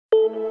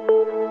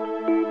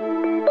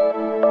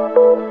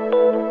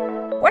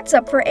What's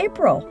up for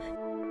April?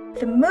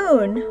 The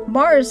Moon,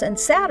 Mars and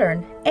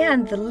Saturn,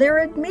 and the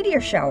Lyrid meteor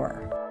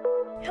shower.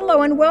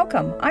 Hello and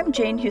welcome. I'm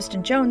Jane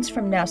Houston Jones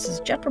from NASA's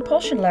Jet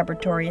Propulsion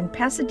Laboratory in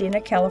Pasadena,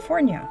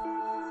 California.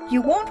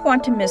 You won't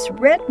want to miss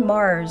red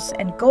Mars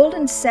and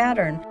golden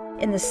Saturn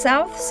in the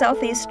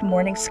south-southeast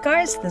morning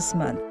skies this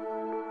month.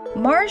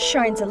 Mars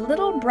shines a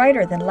little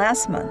brighter than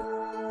last month.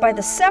 By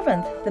the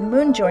 7th, the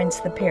Moon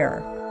joins the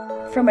pair.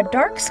 From a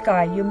dark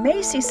sky, you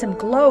may see some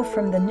glow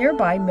from the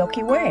nearby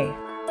Milky Way.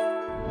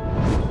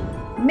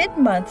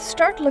 Mid-month,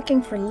 start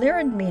looking for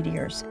Lyrid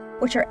meteors,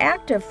 which are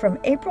active from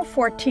April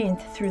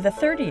 14th through the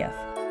 30th.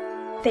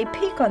 They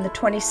peak on the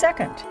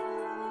 22nd.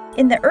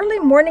 In the early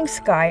morning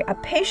sky, a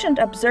patient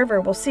observer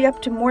will see up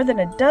to more than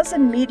a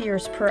dozen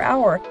meteors per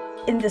hour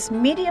in this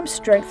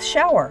medium-strength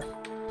shower,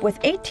 with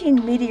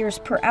 18 meteors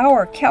per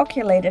hour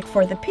calculated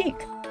for the peak.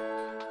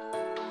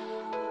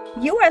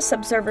 U.S.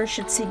 observers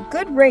should see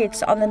good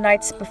rates on the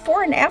nights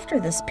before and after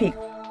this peak.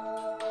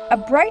 A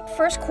bright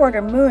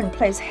first-quarter moon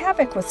plays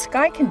havoc with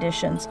sky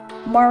conditions,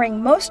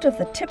 marring most of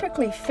the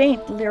typically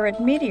faint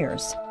Lyrid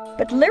meteors.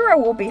 But Lyra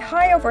will be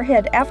high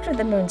overhead after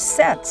the moon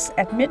sets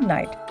at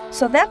midnight,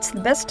 so that's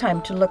the best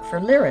time to look for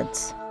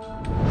Lyrids.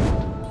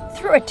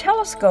 Through a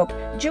telescope,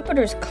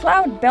 Jupiter's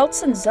cloud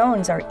belts and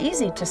zones are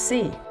easy to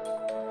see.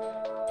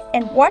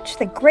 And watch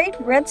the Great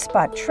Red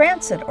Spot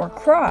transit or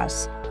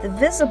cross the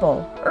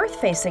visible,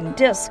 Earth-facing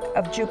disk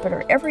of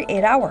Jupiter every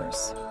 8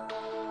 hours.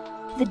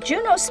 The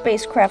Juno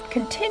spacecraft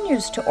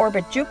continues to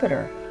orbit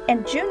Jupiter,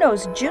 and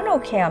Juno's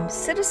JunoCam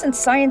citizen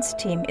science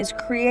team is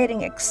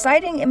creating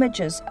exciting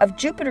images of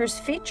Jupiter's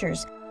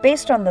features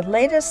based on the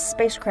latest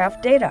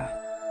spacecraft data.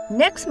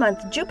 Next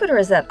month, Jupiter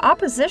is at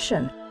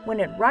opposition when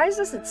it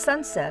rises at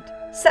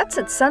sunset, sets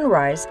at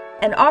sunrise,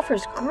 and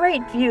offers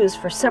great views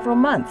for several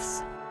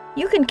months.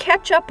 You can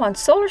catch up on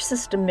solar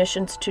system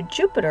missions to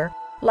Jupiter,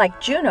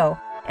 like Juno,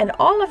 and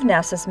all of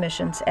NASA's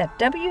missions at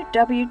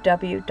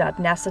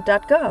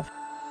www.nasa.gov.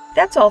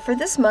 That's all for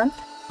this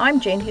month. I'm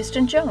Jane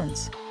Houston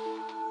Jones.